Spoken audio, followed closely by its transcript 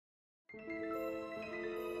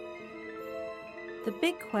The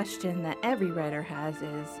big question that every writer has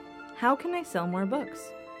is, how can I sell more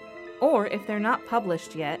books? Or if they're not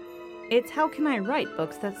published yet, it's how can I write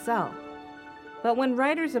books that sell? But when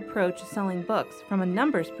writers approach selling books from a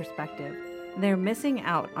numbers perspective, they're missing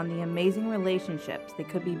out on the amazing relationships they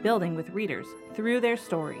could be building with readers through their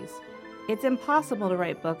stories. It's impossible to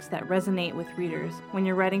write books that resonate with readers when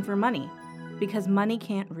you're writing for money, because money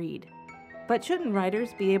can't read. But shouldn't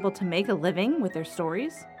writers be able to make a living with their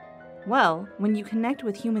stories? Well, when you connect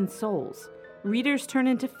with human souls, readers turn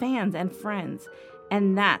into fans and friends,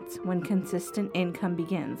 and that's when consistent income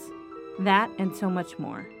begins. That and so much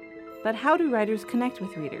more. But how do writers connect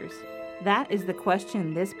with readers? That is the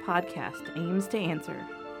question this podcast aims to answer.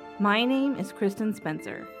 My name is Kristen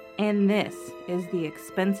Spencer, and this is the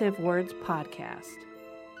Expensive Words Podcast.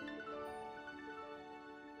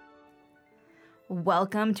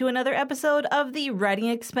 Welcome to another episode of the Writing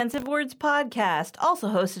Expensive Words Podcast, also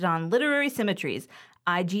hosted on Literary Symmetry's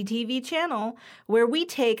IGTV channel, where we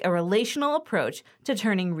take a relational approach to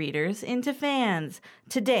turning readers into fans.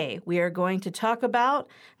 Today, we are going to talk about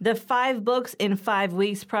the 5 Books in 5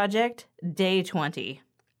 Weeks project, Day 20.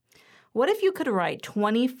 What if you could write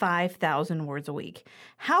 25,000 words a week?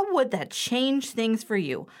 How would that change things for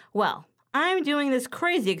you? Well, I'm doing this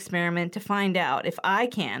crazy experiment to find out if I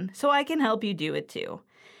can, so I can help you do it too.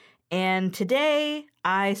 And today,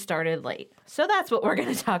 I started late. So that's what we're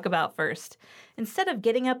going to talk about first. Instead of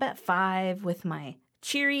getting up at 5 with my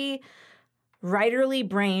cheery, writerly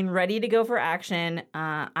brain ready to go for action,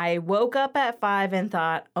 I woke up at 5 and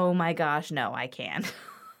thought, oh my gosh, no, I can't.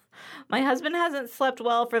 My husband hasn't slept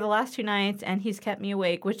well for the last 2 nights, and he's kept me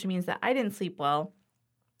awake, which means that I didn't sleep well.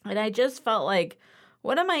 And I just felt like,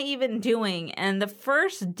 what am I even doing? And the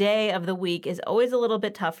first day of the week is always a little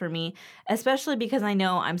bit tough for me, especially because I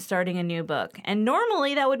know I'm starting a new book. And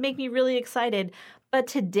normally that would make me really excited. But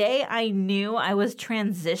today I knew I was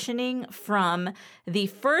transitioning from the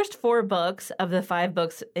first 4 books of the 5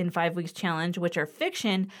 Books in 5 Weeks challenge, which are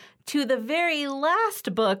fiction, to the very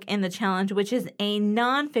last book in the challenge, which is a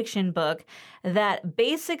nonfiction book that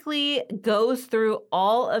basically goes through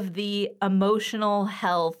all of the emotional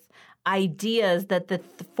health ideas that the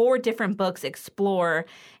 4 different books explore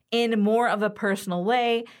in more of a personal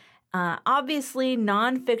way. Obviously,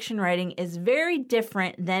 nonfiction writing is very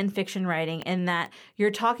different than fiction writing in that you're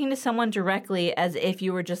talking to someone directly as if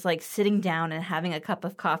you were just like sitting down and having a cup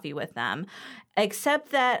of coffee with them.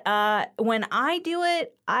 Except that when I do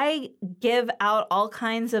it, I give out all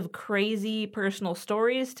kinds of crazy personal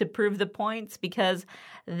stories to prove the points because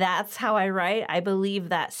that's how I write. I believe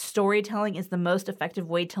that storytelling is the most effective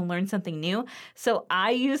way to learn something new. So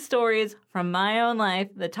I use stories from my own life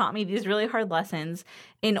that taught me these really hard lessons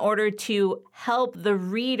in order to help the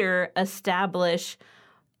reader establish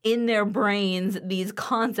in their brains these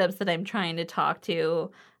concepts that I'm trying to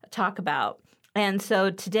talk about. And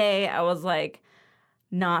so today I was like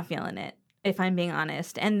not feeling it, if I'm being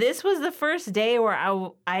honest. And this was the first day where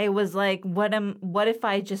I was like, what if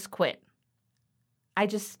I just quit? I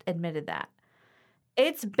just admitted that.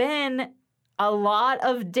 It's been a lot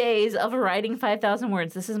of days of writing 5,000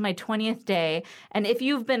 words. This is my 20th day. And if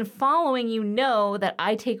you've been following, you know that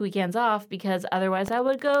I take weekends off because otherwise I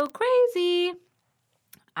would go crazy.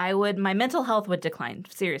 My mental health would decline,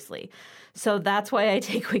 seriously. So that's why I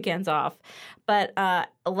take weekends off. But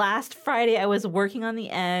last Friday, I was working on the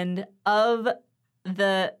end of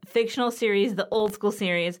the fictional series, the old school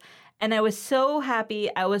series, and I was so happy.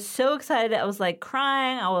 I was so excited. I was like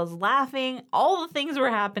crying. I was laughing. All the things were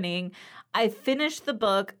happening. I finished the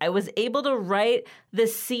book. I was able to write the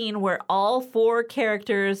scene where all 4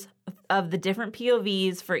 characters of the different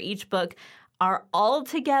POVs for each book are all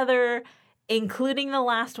together, including the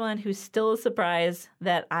last one, who's still a surprise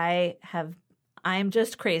that I'm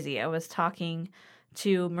just crazy. I was talking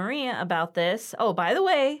to Maria about this. Oh, by the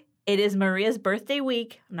way, it is Maria's birthday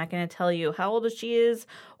week. I'm not going to tell you how old she is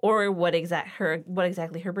or what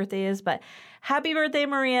exactly her birthday is, but happy birthday,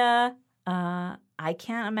 Maria. I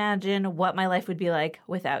can't imagine what my life would be like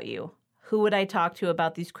without you. Who would I talk to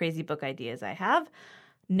about these crazy book ideas I have?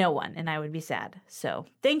 No one, and I would be sad. So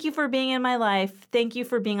thank you for being in my life. Thank you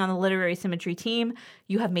for being on the Literary Symmetry team.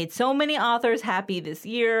 You have made so many authors happy this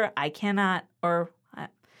year.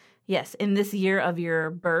 In this year of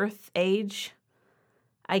your birth age.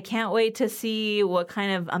 I can't wait to see what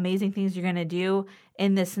kind of amazing things you're going to do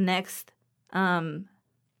in this next, I'll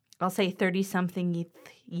say 30-something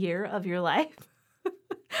year of your life.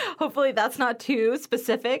 Hopefully that's not too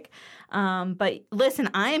specific. But listen,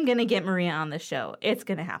 I am going to get Maria on the show. It's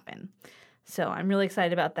going to happen. So I'm really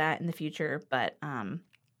excited about that in the future. But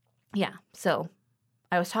so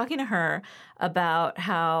I was talking to her about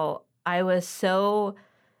how I was so,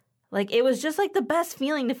 like, it was just like the best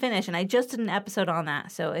feeling to finish. And I just did an episode on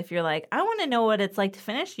that. So if you're like, I want to know what it's like to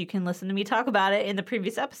finish, you can listen to me talk about it in the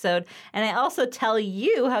previous episode. And I also tell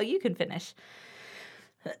you how you can finish.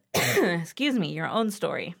 Excuse me, your own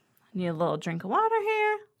story. Need a little drink of water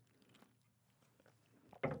here.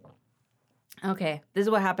 Okay, this is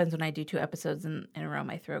what happens when I do 2 episodes in a row.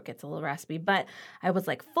 My throat gets a little raspy, but I was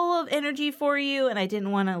like full of energy for you, and I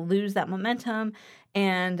didn't want to lose that momentum.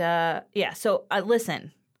 And yeah, so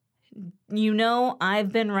listen, you know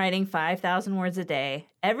I've been writing 5,000 words a day,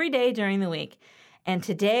 every day during the week, and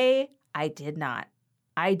today I did not.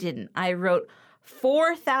 I didn't. I wrote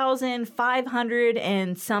 4,500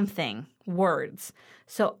 and something words.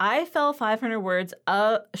 So I fell 500 words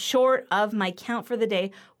short of my count for the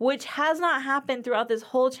day, which has not happened throughout this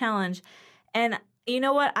whole challenge. And you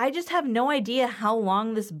know what? I just have no idea how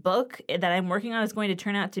long this book that I'm working on is going to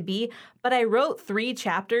turn out to be. But I wrote 3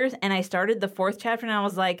 chapters and I started the 4th chapter and I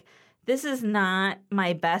was like, this is not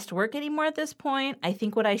my best work anymore at this point. I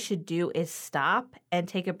think what I should do is stop and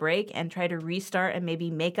take a break and try to restart and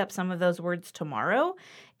maybe make up some of those words tomorrow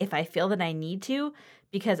if I feel that I need to,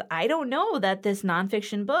 because I don't know that this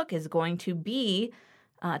nonfiction book is going to be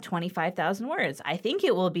 25,000 words. I think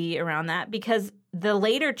it will be around that because the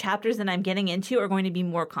later chapters that I'm getting into are going to be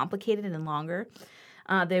more complicated and longer.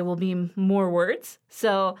 They will be more words.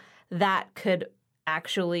 So that could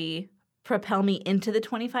actually propel me into the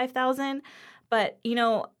 25,000. But, you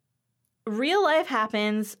know, real life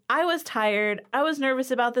happens. I was tired. I was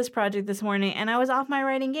nervous about this project this morning, and I was off my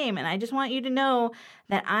writing game. And I just want you to know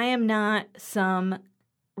that I am not some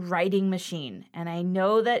writing machine. And I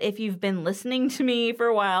know that if you've been listening to me for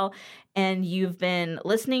a while and you've been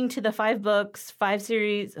listening to the 5 books, 5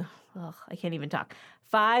 series, I can't even talk,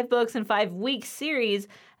 5 books and 5 weeks series,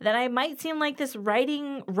 that I might seem like this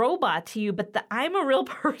writing robot to you, but I'm a real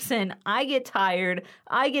person. I get tired.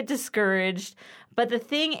 I get discouraged. But the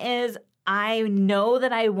thing is, I know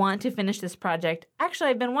that I want to finish this project. Actually,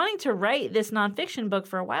 I've been wanting to write this nonfiction book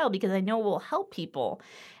for a while because I know it will help people.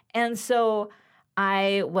 And so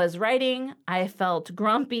I was writing. I felt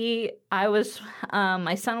grumpy.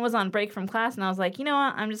 My son was on break from class, and I was like, you know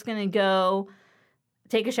what? I'm just going to go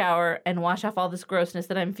take a shower and wash off all this grossness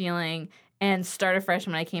that I'm feeling and start afresh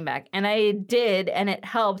when I came back. And I did, and it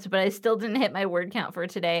helped, but I still didn't hit my word count for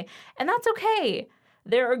today. And that's okay.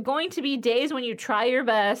 There are going to be days when you try your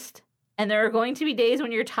best, and there are going to be days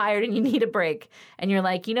when you're tired and you need a break. And you're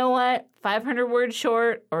like, you know what? 500 words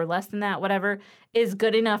short or less than that, whatever, is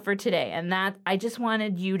good enough for today. And that, I just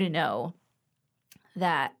wanted you to know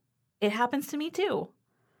that it happens to me too.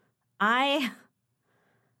 I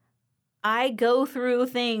go through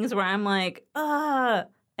things where I'm like,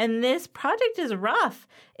 and this project is rough.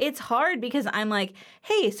 It's hard because I'm like,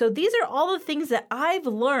 hey, so these are all the things that I've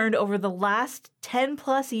learned over the last 10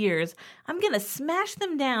 plus years. I'm going to smash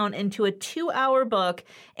them down into a 2-hour book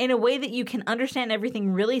in a way that you can understand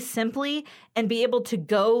everything really simply and be able to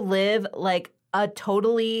go live like a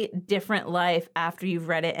totally different life after you've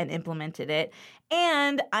read it and implemented it.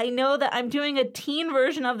 And I know that I'm doing a teen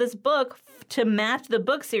version of this book to match the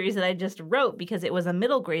book series that I just wrote because it was a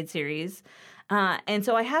middle grade series. And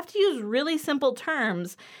so I have to use really simple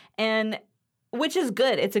terms, and which is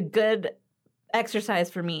good. It's a good exercise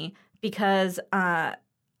for me because a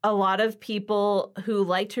lot of people who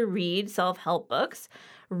like to read self-help books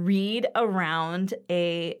read around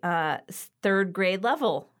a 3rd grade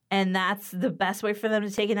level. And that's the best way for them to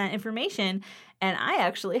take in that information. And I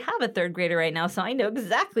actually have a 3rd grader right now, so I know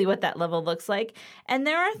exactly what that level looks like. And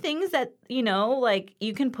there are things that, you know, like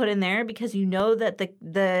you can put in there because you know that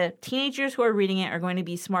the teenagers who are reading it are going to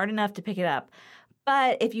be smart enough to pick it up.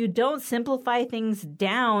 But if you don't simplify things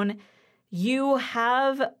down, you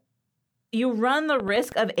run the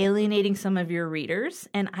risk of alienating some of your readers,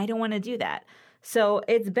 and I don't want to do that. So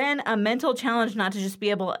it's been a mental challenge not to just be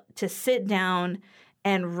able to sit down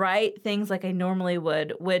and write things like I normally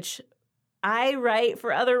would, which I write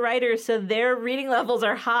for other writers, so their reading levels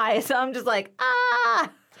are high. So I'm just like,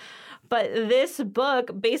 But this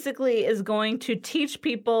book basically is going to teach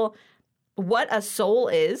people what a soul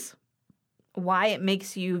is, why it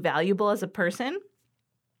makes you valuable as a person,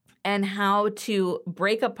 and how to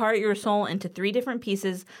break apart your soul into 3 different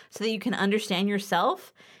pieces so that you can understand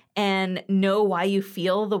yourself and know why you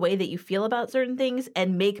feel the way that you feel about certain things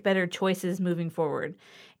and make better choices moving forward.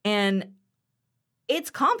 And it's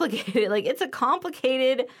complicated. Like, it's a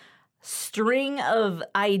complicated string of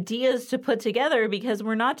ideas to put together because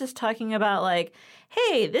we're not just talking about like,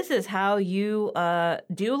 hey, this is how you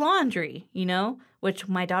do laundry, you know, which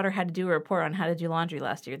my daughter had to do a report on how to do laundry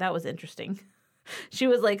last year. That was interesting. She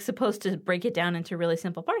was like supposed to break it down into really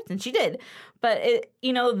simple parts, and she did. But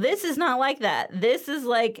this is not like that. This is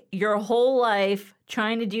like your whole life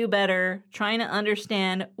trying to do better, trying to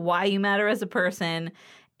understand why you matter as a person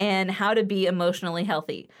and how to be emotionally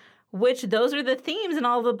healthy. Which those are the themes in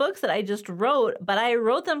all the books that I just wrote, but I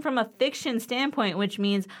wrote them from a fiction standpoint, which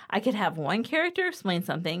means I could have one character explain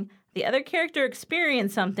something, the other character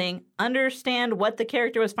experience something, understand what the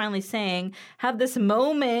character was finally saying, have this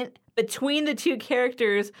moment between the two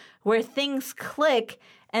characters where things click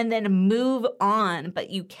and then move on. But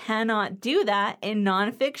you cannot do that in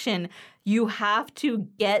nonfiction. You have to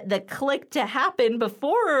get the click to happen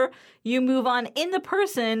before you move on in the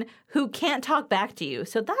person who can't talk back to you.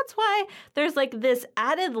 So that's why there's like this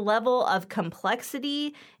added level of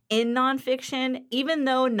complexity in nonfiction, even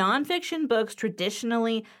though nonfiction books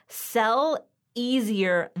traditionally sell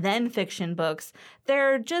easier than fiction books.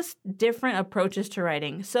 They're just different approaches to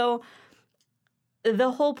writing. So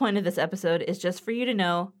the whole point of this episode is just for you to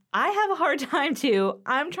know I have a hard time too.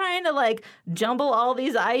 I'm trying to like jumble all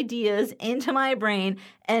these ideas into my brain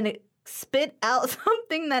and spit out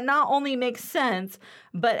something that not only makes sense,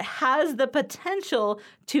 but has the potential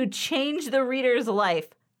to change the reader's life.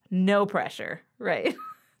 No pressure, right?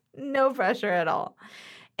 No pressure at all.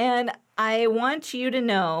 And I want you to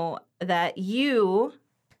know that you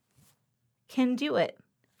can do it.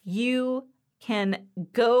 You can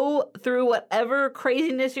go through whatever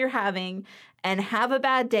craziness you're having and have a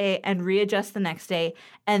bad day and readjust the next day.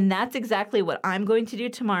 And that's exactly what I'm going to do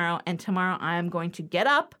tomorrow. And tomorrow I'm going to get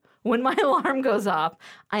up when my alarm goes off.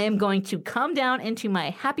 I am going to come down into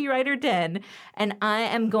my Happy Writer den and I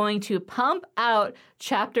am going to pump out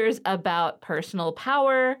chapters about personal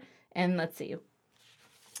power. And let's see.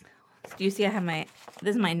 Do you see I have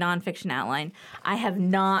this is my nonfiction outline. I have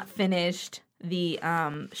not finished the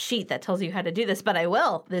sheet that tells you how to do this, but I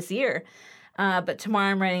will this year. But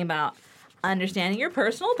tomorrow I'm writing about understanding your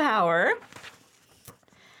personal power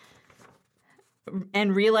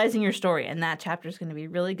and realizing your story. And that chapter is going to be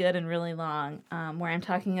really good and really long, where I'm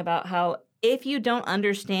talking about how if you don't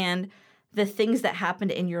understand the things that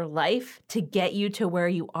happened in your life to get you to where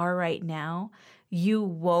you are right now, you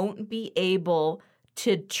won't be able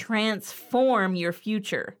to transform your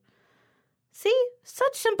future. See?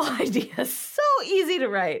 Such simple ideas. So easy to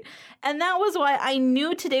write. And that was why I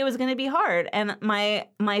knew today was going to be hard. And my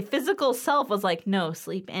physical self was like, no,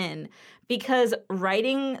 sleep in. Because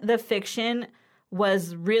writing the fiction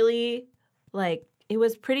was really like, it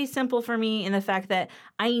was pretty simple for me in the fact that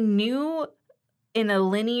I knew in a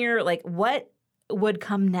linear, like what would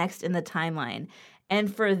come next in the timeline.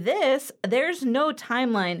 And for this, there's no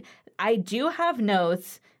timeline. I do have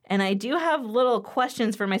notes and I do have little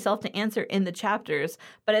questions for myself to answer in the chapters,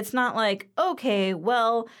 but it's not like, okay,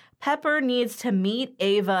 well, Pepper needs to meet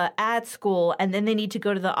Ava at school and then they need to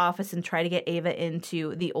go to the office and try to get Ava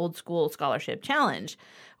into the old school scholarship challenge,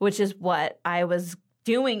 which is what I was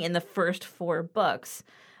doing in the first 4 books.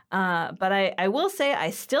 But I will say I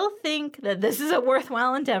still think that this is a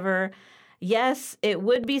worthwhile endeavor. Yes, it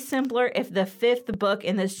would be simpler if the 5th book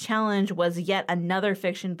in this challenge was yet another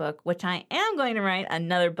fiction book, which I am going to write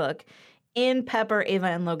another book in Pepper, Ava,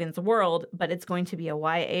 and Logan's world, but it's going to be a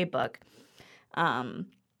YA book.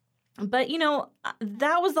 But,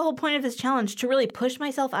 that was the whole point of this challenge, to really push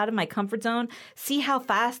myself out of my comfort zone, see how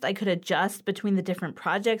fast I could adjust between the different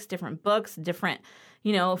projects, different books, different,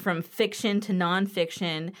 from fiction to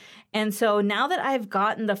nonfiction. And so now that I've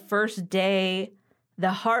gotten the first day,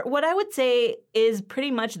 what I would say is pretty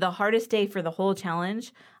much the hardest day for the whole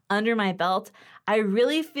challenge under my belt, I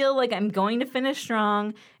really feel like I'm going to finish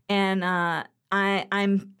strong, and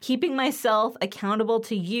I'm keeping myself accountable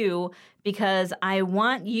to you because I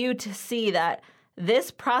want you to see that this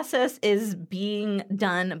process is being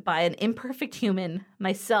done by an imperfect human,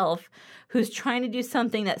 myself, who's trying to do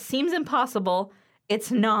something that seems impossible.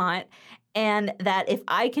 It's not. And that if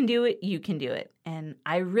I can do it, you can do it. And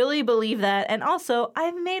I really believe that. And also,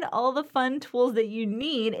 I've made all the fun tools that you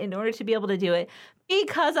need in order to be able to do it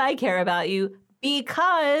because I care about you,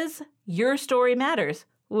 because your story matters,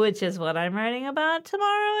 which is what I'm writing about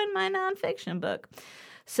tomorrow in my nonfiction book.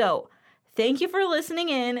 So thank you for listening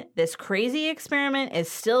in. This crazy experiment is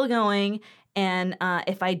still going. And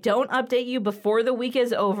if I don't update you before the week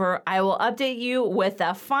is over, I will update you with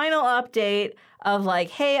a final update of like,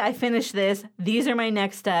 hey, I finished this. These are my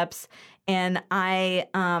next steps. And I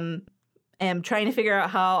am trying to figure out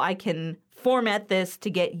how I can format this to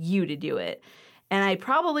get you to do it. And I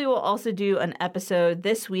probably will also do an episode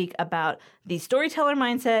this week about the storyteller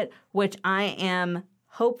mindset, which I am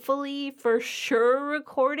hopefully for sure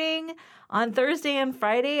recording on Thursday and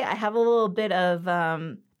Friday. I have a little bit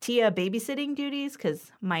of Tia babysitting duties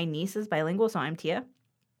because my niece is bilingual, so I'm Tia.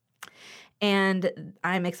 And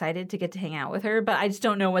I'm excited to get to hang out with her, but I just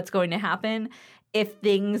don't know what's going to happen. If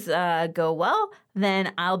things go well,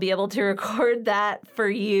 then I'll be able to record that for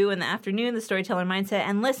you in the afternoon, the Storyteller Mindset.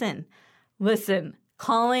 And listen,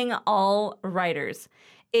 calling all writers.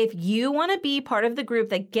 If you want to be part of the group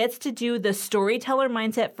that gets to do the Storyteller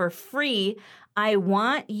Mindset for free, I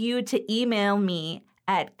want you to email me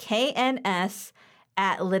at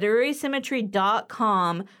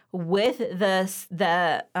kns@literarysymmetry.com with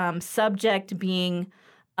the subject being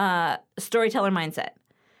Storyteller Mindset.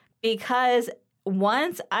 Because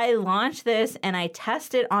once I launch this and I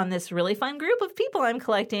test it on this really fun group of people I'm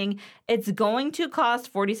collecting, it's going to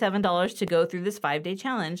cost $47 to go through this 5-day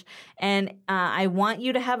challenge. And I want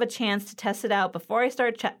you to have a chance to test it out before I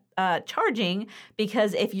start charging,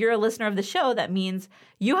 because if you're a listener of the show, that means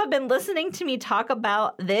you have been listening to me talk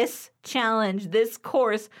about this challenge, this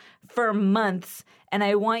course for months, and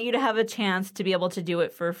I want you to have a chance to be able to do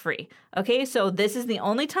it for free. Okay, so this is the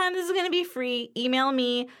only time this is going to be free. Email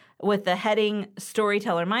me with the heading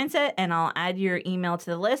Storyteller Mindset, and I'll add your email to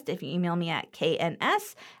the list if you email me at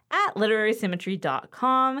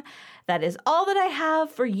kns@literarysymmetry.com. That is all that I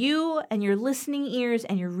have for you and your listening ears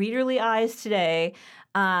and your readerly eyes today.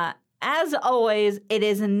 As always, it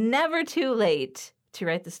is never too late to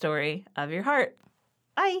write the story of your heart.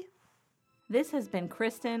 Bye. This has been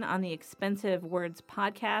Kristen on the Expensive Words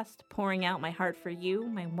podcast, pouring out my heart for you,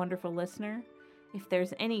 my wonderful listener. If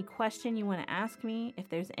there's any question you want to ask me, if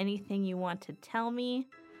there's anything you want to tell me,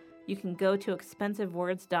 you can go to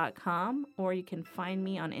expensivewords.com, or you can find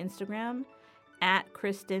me on Instagram at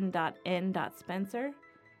kristen.n.spencer.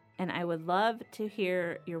 And I would love to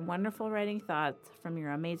hear your wonderful writing thoughts from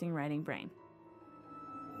your amazing writing brain.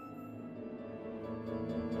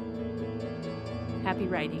 Happy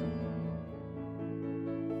writing.